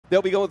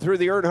They'll be going through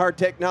the Earnhardt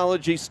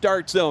Technology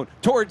start zone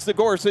towards the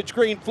Gorsuch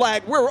green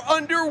flag. We're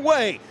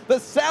underway. The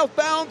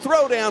southbound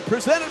throwdown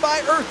presented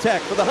by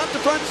Earth-Tech for the Hunt to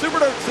Front Super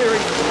Dirt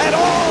Series at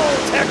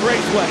All-Tech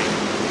Raceway.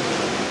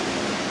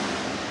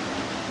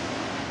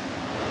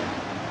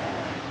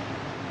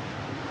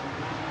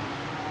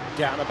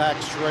 Down the back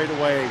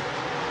straightaway.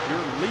 Your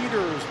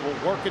leaders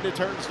will work into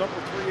turns number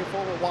 3 and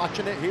 4. We're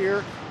watching it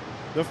here.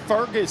 The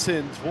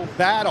Fergusons will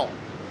battle.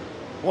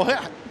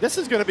 Well, this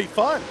is going to be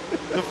fun.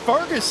 The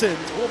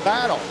Fergusons will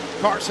battle.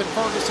 Carson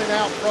Ferguson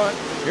out front.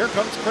 Here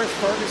comes Chris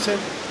Ferguson.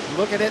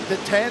 Looking at the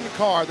 10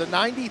 car, the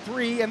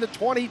 93 and the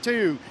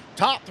 22.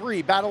 Top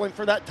 3 battling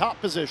for that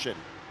top position.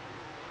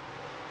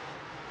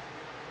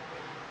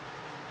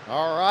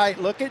 All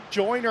right, look at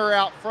Joyner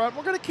out front.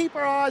 We're going to keep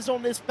our eyes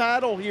on this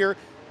battle here.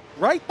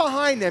 Right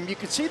behind them, you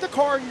can see the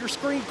car on your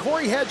screen,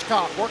 Corey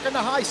Hedgecock working the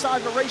high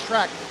side of the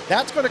racetrack.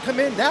 That's going to come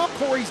in. Now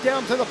Corey's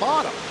down to the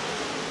bottom.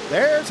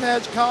 There's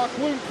Hedgecock,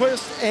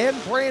 Boomquist,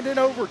 and Brandon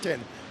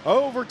Overton.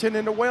 Overton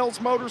in the Wells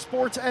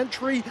Motorsports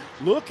entry,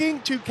 looking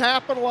to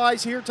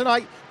capitalize here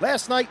tonight.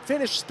 Last night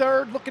finished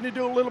 3rd, looking to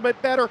do a little bit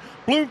better.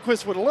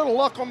 Bloomquist with a little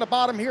luck on the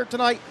bottom here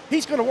tonight.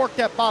 He's going to work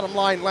that bottom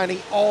line,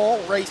 Lenny, all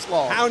race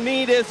long. How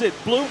neat is it?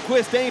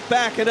 Bloomquist ain't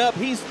backing up.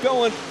 He's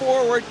going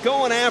forward,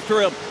 going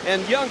after him.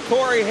 And young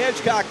Corey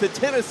Hedgecock, the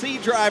Tennessee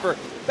driver,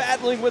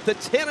 battling with the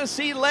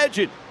Tennessee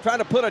legend, trying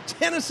to put a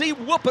Tennessee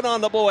whooping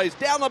on the boys.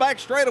 Down the back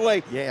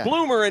straightaway, yeah.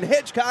 Bloomer and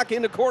Hedgecock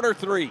into quarter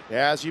 3.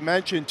 Yeah, as you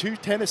mentioned, 2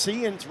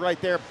 Tennesseans right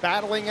there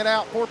battling it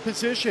out for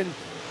position.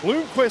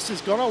 Bloomquist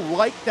is going to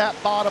like that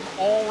bottom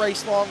all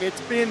race long.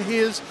 It's been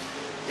his.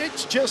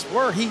 It's just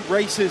where he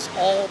races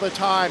all the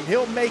time.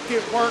 He'll make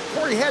it work.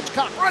 Corey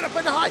Hedgecock right up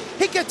in the high.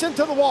 He gets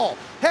into the wall.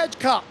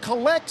 Hedgecock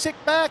collects it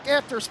back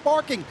after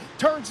sparking.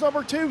 Turns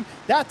number 2.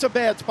 That's a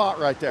bad spot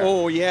right there.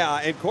 Oh,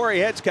 yeah, and Corey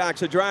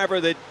Hedgecock's a driver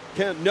that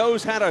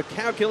knows how to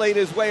calculate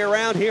his way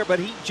around here, but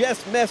he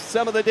just missed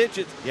some of the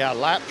ditches. Yeah,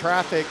 lap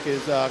traffic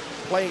is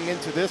playing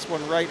into this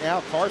one right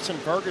now. Carson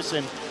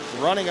Ferguson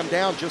running him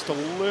down just a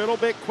little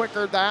bit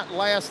quicker that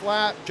last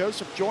lap.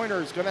 Joseph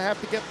Joyner is going to have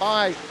to get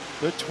by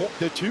the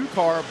 2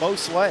 car, Bo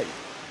Slay.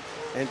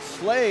 And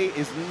Slay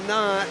is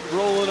not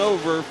rolling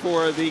over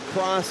for the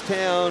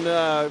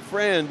crosstown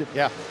friend,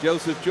 yeah,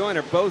 Joseph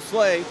Joyner. Bo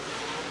Slay,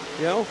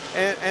 you know,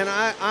 and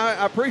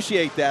I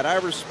appreciate that. I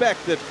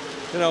respect that,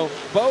 you know,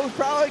 Bo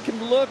probably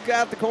can look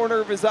out the corner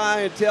of his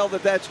eye and tell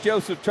that that's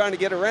Joseph trying to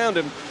get around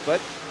him,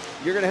 but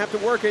you're going to have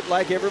to work it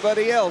like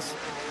everybody else.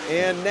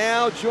 And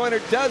now Joyner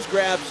does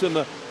grab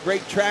some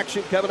great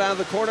traction coming out of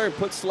the corner and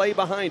put Slay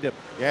behind him.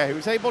 Yeah, he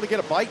was able to get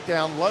a bike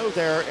down low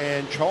there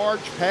and charge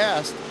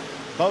past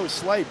Bo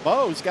Slay.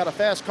 Bo's got a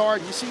fast car,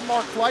 and you see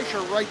Mark Fleischer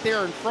right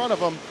there in front of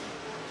him.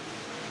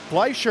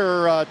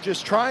 Fleischer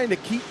just trying to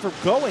keep from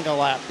going a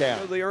lap down.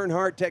 The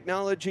Earnhardt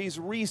Technologies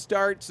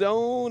restart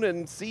zone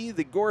and see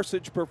the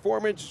Gorsuch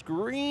Performance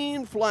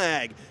green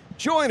flag.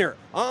 Joyner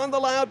on the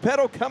loud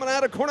pedal coming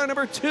out of corner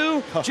number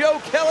 2.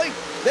 Joe Kelly,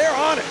 they're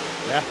on it.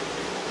 Yeah.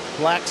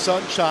 Black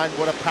Sunshine,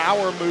 what a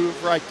power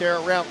move right there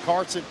around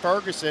Carson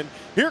Ferguson.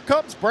 Here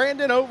comes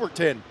Brandon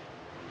Overton.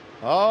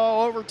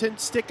 Oh, Overton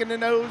sticking the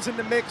nose in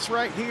the mix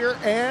right here.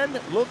 And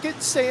look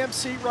at Sam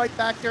C right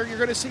back there. You're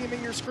going to see him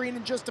in your screen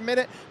in just a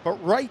minute.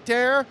 But right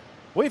there,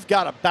 we've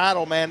got a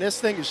battle, man. This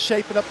thing is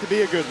shaping up to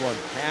be a good one.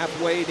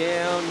 Halfway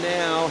down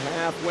now,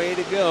 halfway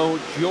to go.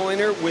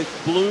 Joyner with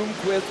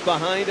Bloomquist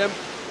behind him.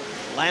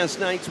 Last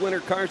night's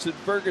winner, Carson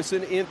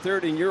Ferguson, in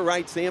 3rd. And you're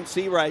right, Sam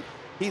C right.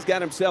 He's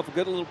got himself a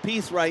good little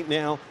piece right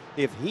now.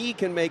 If he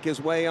can make his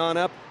way on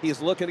up,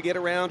 he's looking to get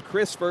around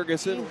Chris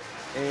Ferguson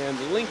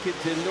and link it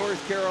to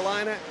North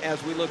Carolina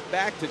as we look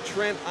back to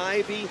Trent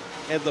Ivey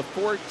and the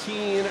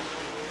 14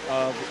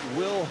 of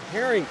Will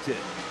Harrington.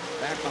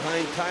 Back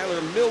behind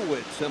Tyler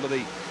Millwood, some of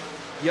the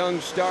young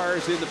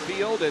stars in the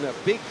field, and a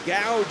big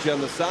gouge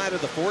on the side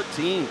of the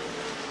 14.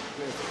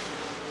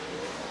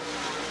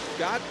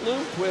 Scott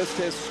Bloomquist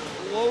has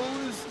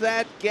closed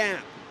that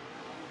gap.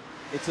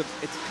 It's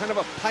kind of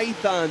a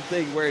python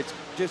thing where it's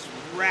just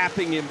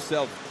wrapping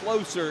himself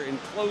closer and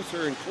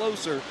closer and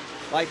closer,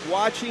 like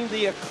watching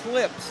the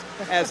eclipse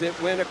as it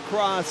went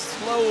across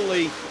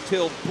slowly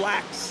till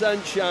black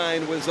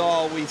sunshine was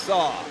all we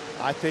saw.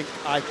 I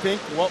think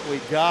what we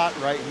got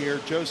right here,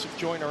 Joseph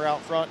Joyner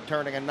out front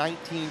turning a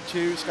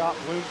 19.2. Scott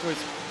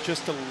Bloomquist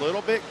just a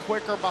little bit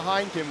quicker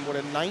behind him with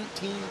a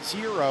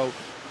 19.0.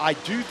 I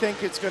do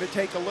think it's going to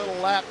take a little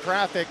lap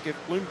traffic if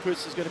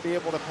Bloomquist is going to be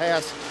able to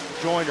pass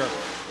Joyner,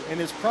 and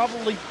is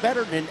probably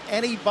better than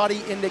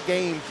anybody in the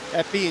game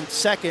at being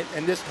second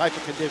in this type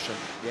of condition.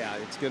 Yeah,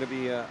 it's going to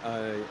be a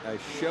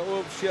show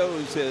of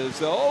shows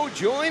as, oh,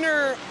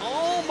 Joyner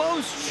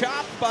almost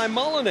chopped by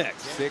Mullinex.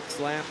 6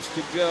 laps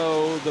to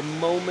go. The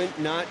moment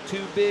not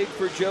too big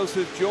for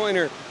Joseph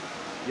Joyner.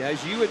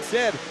 As you had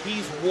said,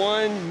 he's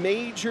won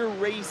major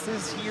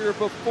races here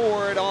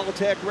before at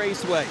All-Tech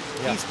Raceway.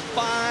 Yeah. He's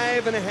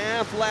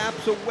 5.5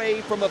 laps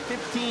away from a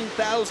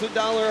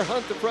 $15,000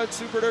 Hunt the Front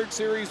Super Dirt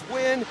Series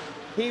win.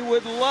 He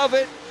would love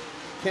it.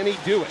 Can he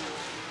do it?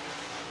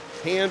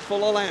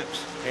 Handful of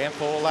laps.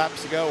 Handful of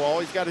laps to go. All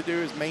he's got to do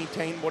is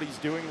maintain what he's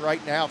doing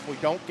right now. If we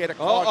don't get a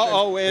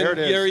caution, and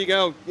there you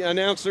go.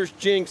 Announcer's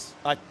jinx.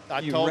 I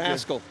you told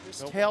rascal. you.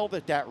 Just tell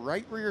that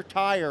right rear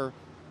tire.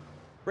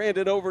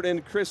 Brandon Overton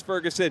and Chris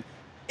Ferguson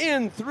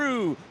in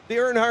through the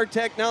Earnhardt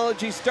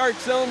Technology start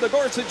zone. The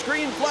Gorsuch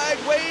green flag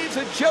waves,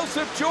 and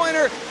Joseph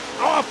Joyner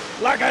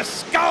off like a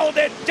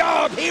scalded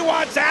dog. He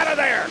wants out of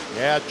there.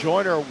 Yeah,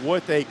 Joyner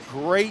with a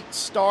great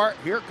start.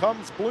 Here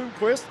comes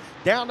Boomquist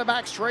down the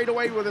back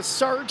straightaway with a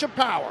surge of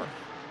power.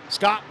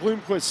 Scott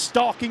Boomquist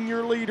stalking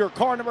your leader,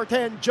 car number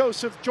 10,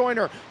 Joseph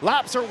Joyner.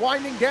 Laps are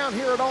winding down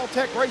here at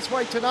All-Tech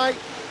Raceway tonight.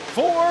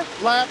 4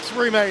 laps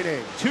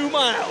remaining. 2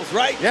 miles,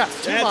 right?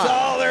 Yes, 2 miles. That's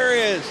all there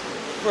is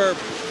for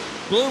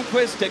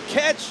Boomquist to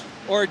catch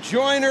or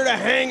Joyner to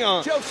hang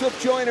on.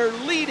 Joseph Joyner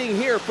leading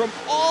here from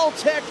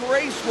All-Tech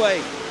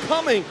Raceway,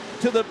 coming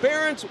to the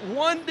Barron's.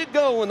 1 to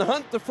go in the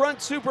Hunt the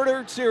Front Super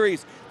Dirt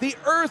Series. The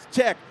Earth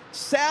Tech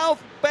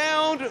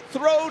southbound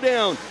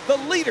throwdown. The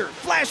leader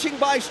flashing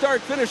by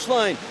start-finish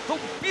line. The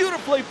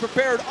beautifully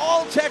prepared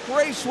All-Tech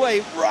Raceway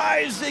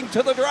rising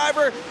to the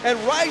driver and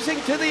rising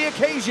to the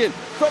occasion.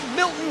 From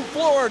Milton,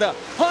 Florida,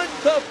 Hunt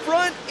the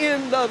Front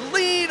in the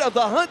lead of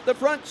the Hunt the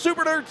Front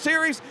Super Dirt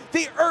Series.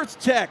 The Earth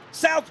Tech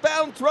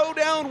southbound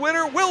throwdown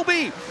winner will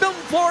be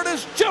Milton,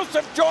 Florida's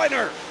Joseph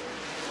Joyner.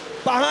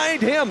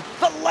 Behind him,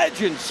 the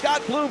legend,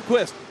 Scott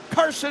Boomquist.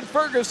 Carson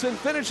Ferguson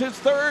finishes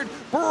 3rd,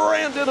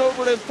 Brandon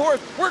Overton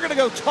 4th. We're going to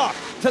go talk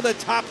to the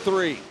top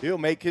 3. He'll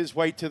make his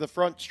way to the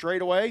front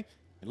straightaway.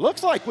 It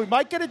looks like we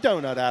might get a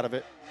donut out of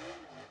it.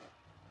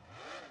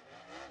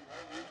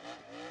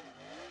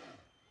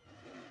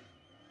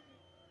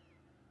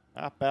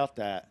 How about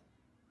that?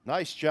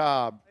 Nice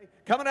job.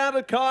 Coming out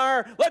of the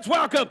car, let's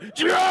welcome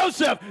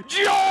Joseph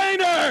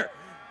Joyner.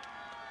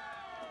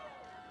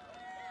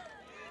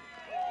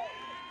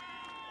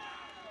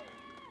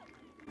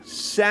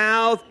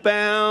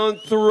 Southbound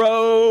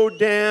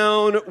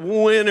throwdown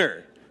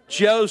winner,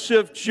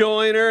 Joseph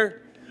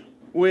Joyner.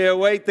 We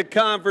await the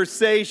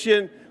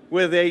conversation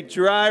with a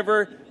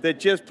driver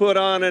that just put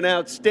on an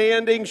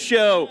outstanding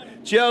show.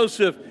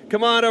 Joseph,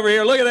 come on over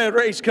here. Look at that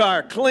race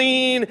car,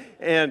 clean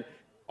and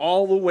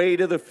all the way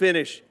to the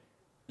finish.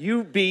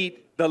 You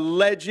beat the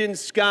legend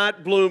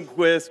Scott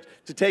Boomquist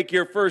to take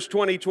your first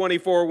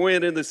 2024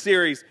 win in the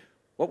series.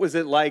 What was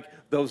it like,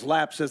 those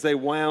laps as they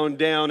wound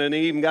down, and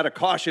he even got a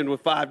caution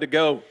with 5 to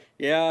go?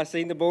 Yeah, I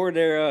seen the board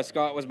there.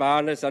 Scott was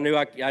behind us. I knew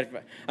I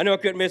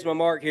couldn't miss my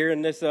mark here,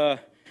 and this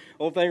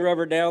old thing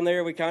rubbered down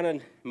there. We kind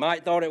of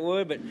might thought it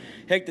would, but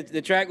heck,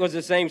 the track was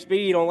the same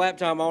speed on lap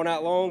time all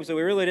night long, so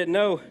we really didn't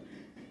know.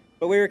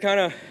 But we were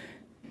kind of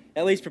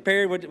at least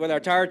prepared with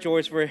our tire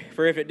choice for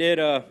if it did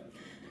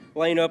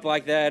lane up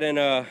like that. And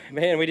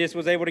man, we just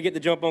was able to get the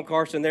jump on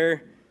Carson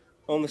there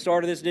on the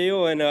start of this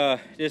deal, and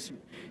just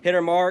hit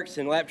our marks,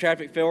 and lap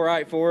traffic fell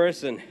right for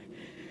us. And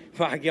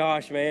my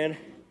gosh, man,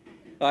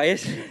 I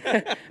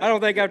don't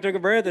think I took a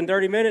breath in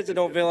 30 minutes. It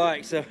don't feel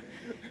like so.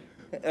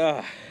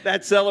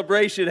 That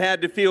celebration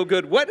had to feel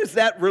good. What is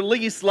that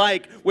release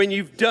like when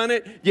you've done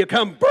it? You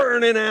come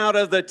burning out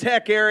of the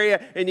tech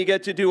area and you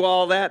get to do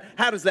all that.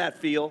 How does that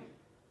feel?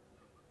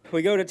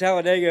 We go to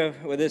Talladega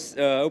with this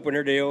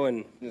opener deal,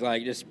 and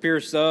like just pure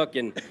suck,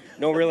 and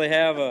don't really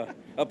have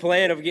a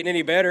plan of getting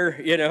any better,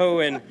 you know.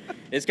 And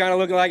it's kind of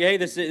looking like, hey,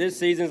 this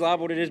season's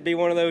liable to just be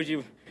one of those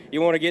you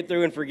want to get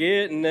through and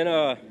forget, and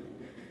then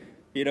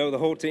you know, the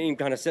whole team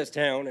kind of sits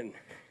down and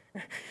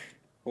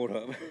hold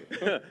up.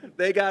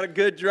 They got a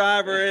good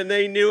driver, and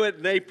they knew it,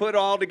 and they put it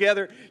all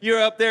together.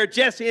 You're up there,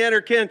 Jesse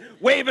Enterkin,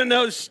 waving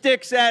those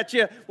sticks at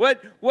you.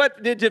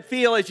 What did you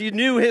feel as you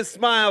knew his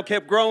smile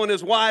kept growing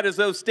as wide as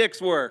those sticks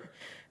were?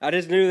 I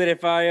just knew that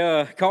if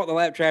I caught the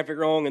lap traffic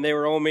wrong and they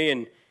were on me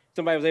and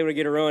somebody was able to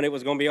get a run, it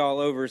was going to be all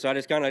over. So I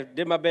just kind of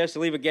did my best to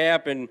leave a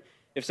gap, and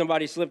if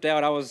somebody slipped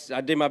out,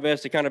 I did my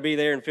best to kind of be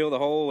there and fill the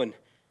hole, and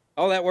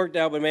all that worked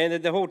out. But man,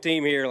 the whole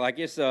team here, like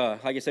I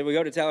said, we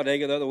go to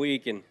Talladega the other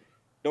week and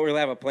don't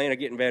really have a plan of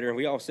getting better, and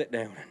we all sit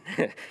down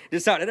and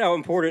decided how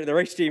important the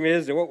race team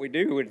is to what we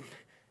do. And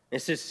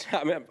it's just,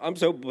 I'm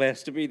so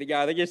blessed to be the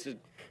guy that gets to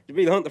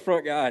be the Hunt the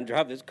Front guy and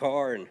drive this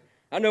car. And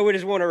I know we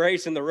just want to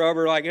race in the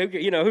rubber, like,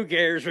 who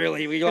cares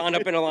really? We lined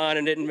up in a line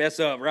and didn't mess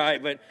up,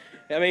 right? But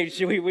I mean,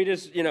 we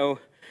just, who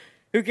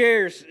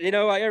cares?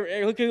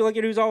 Look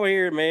at who's all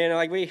here, man.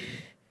 Like we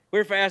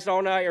were fast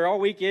all night or all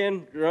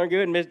weekend, run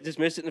good, and just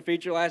missed it in the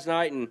feature last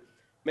night and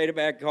made a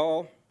bad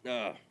call.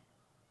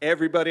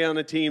 Everybody on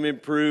the team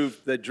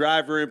improved, the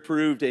driver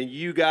improved, and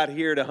you got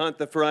here to Hunt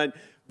the Front.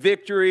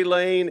 Victory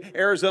Lane,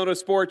 Arizona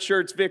Sports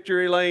Shirts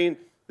Victory Lane.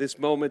 This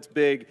moment's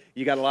big.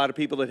 You got a lot of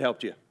people that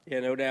helped you. Yeah,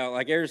 no doubt.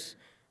 Like, there's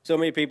so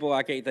many people,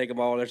 I can't think of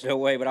all. There's no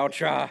way, but I'll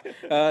try.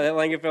 That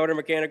Langenfelder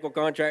Mechanical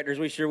Contractors,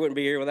 we sure wouldn't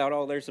be here without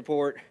all their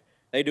support.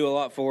 They do a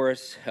lot for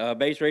us.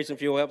 Base Racing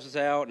Fuel helps us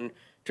out, and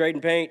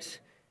Trading Paints.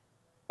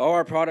 All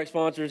our product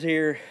sponsors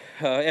here,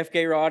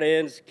 FK Rod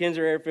Ends,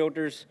 Kinzer Air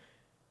Filters,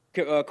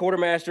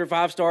 Quartermaster,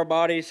 5-Star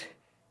Bodies,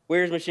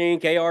 Weir's Machine,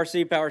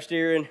 KRC Power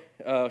Steering,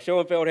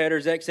 Schoenfeld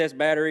Headers, XS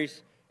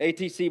Batteries,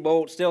 ATC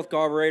Bolts, Stealth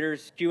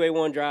Carburetors,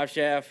 QA1 Drive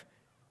Shaft,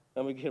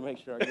 Let me make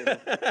sure I get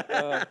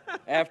it.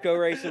 AFCO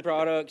Racing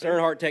Products,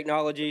 Earnhardt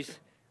Technologies,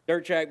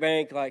 Dirt Track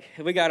Bank. Like,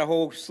 we got a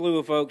whole slew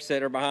of folks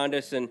that are behind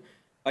us, and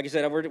like I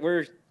said,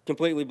 we're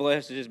completely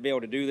blessed to just be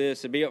able to do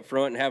this, to be up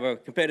front and have a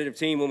competitive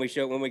team when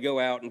we go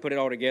out and put it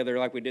all together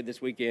like we did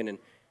this weekend. And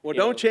well,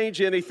 don't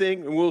change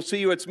anything, and we'll see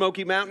you at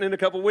Smoky Mountain in a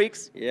couple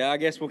weeks. Yeah, I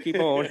guess we'll keep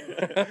on.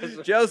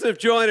 Joseph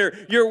Joyner,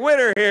 your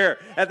winner here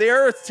at the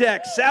Earth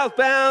Tech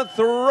Southbound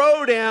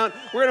Throwdown.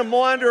 We're going to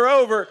wander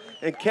over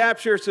and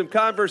capture some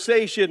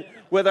conversation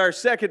with our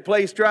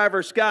second-place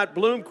driver, Scott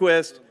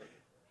Boomquist.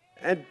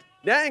 And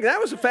dang, that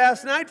was a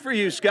fast night for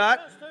you, Scott.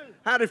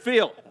 How did it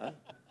feel?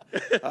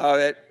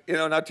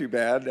 Not too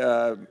bad.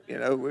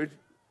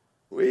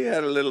 We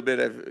had a little bit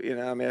of,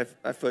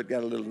 my foot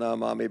got a little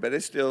numb on me, but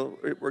it's still,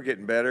 we're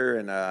getting better.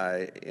 And,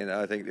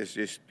 I think this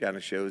just kind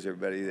of shows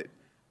everybody that,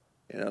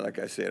 like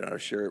I said on our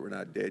shirt, we're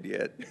not dead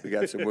yet. We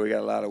got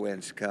a lot of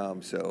wins to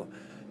come. So,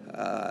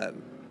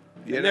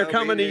 and they're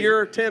coming to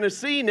your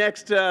Tennessee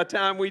next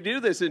time we do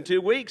this in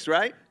 2 weeks,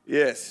 right?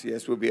 Yes,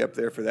 we'll be up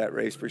there for that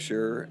race for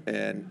sure.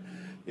 And,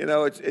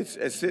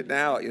 it's sitting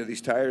out.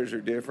 These tires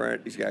are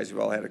different. These guys have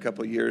all had a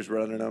couple of years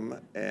running them,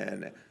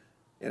 and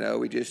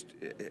we just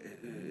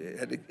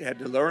had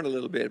to learn a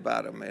little bit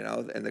about them.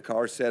 And the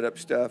car setup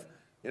stuff.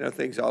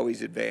 Things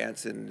always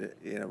advance, and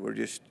we're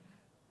just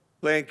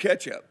playing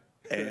catch up.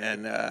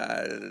 And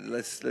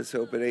let's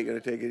hope it ain't going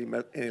to take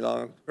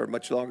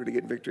much longer to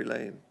get in victory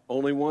lane.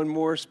 Only one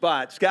more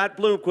spot. Scott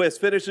Boomquist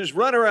finishes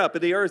runner-up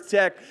at the Earth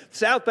Tech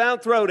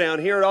Southbound Throwdown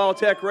here at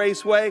All-Tech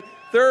Raceway.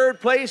 Third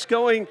place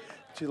going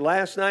to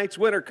last night's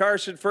winner,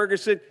 Carson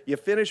Ferguson. You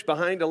finished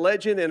behind a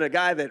legend and a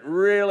guy that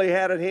really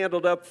had it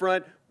handled up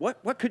front.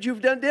 What could you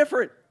have done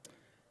different?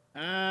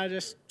 I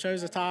just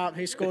chose the top.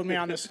 He schooled me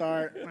on the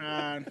start.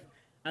 I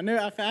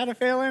had a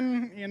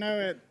feeling,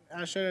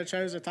 I should have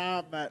chose the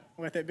top, but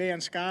with it being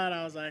Scott,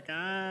 I was like,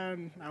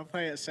 I'll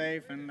play it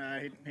safe, and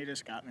he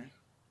just got me.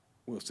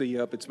 We'll see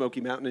you up at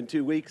Smoky Mountain in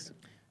 2 weeks.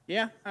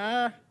 Yeah,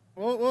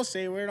 we'll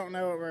see. We don't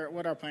know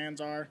what our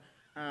plans are.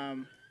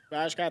 But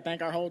I just got to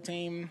thank our whole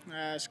team,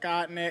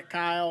 Scott, Nick,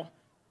 Kyle,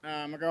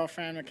 my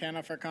girlfriend,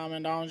 McKenna, for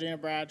coming, Dawn, Gina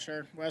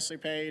Bradsher, Wesley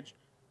Page,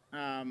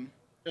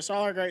 just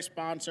all our great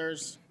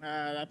sponsors.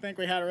 I think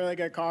we had a really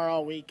good car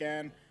all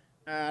weekend.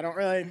 I don't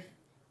really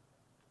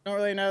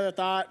know the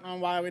thought on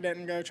why we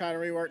didn't go try to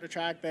rework the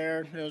track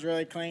there. It was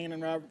really clean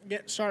and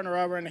starting to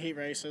rubber in the heat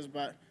races,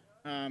 but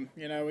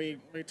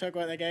we took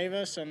what they gave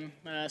us and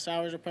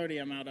salvaged a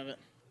podium out of it.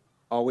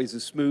 Always a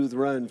smooth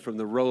run from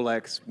the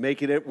Rolex,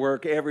 making it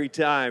work every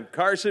time.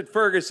 Carson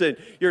Ferguson,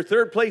 your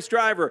third-place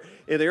driver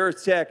in the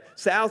Earth Tech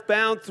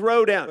Southbound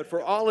Throwdown. But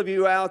for all of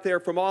you out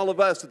there, from all of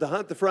us at the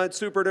Hunt the Front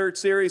Super Dirt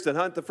Series and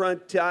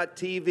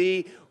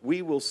HuntTheFront.tv,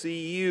 we will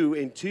see you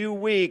in 2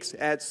 weeks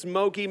at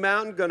Smoky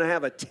Mountain. Going to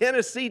have a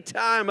Tennessee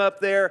time up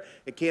there,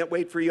 and can't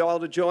wait for you all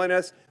to join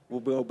us.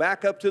 We'll go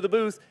back up to the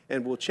booth,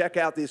 and we'll check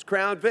out these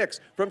Crown Vics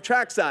from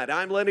trackside.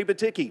 I'm Lenny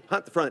Baticki,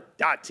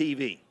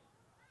 HuntTheFront.tv.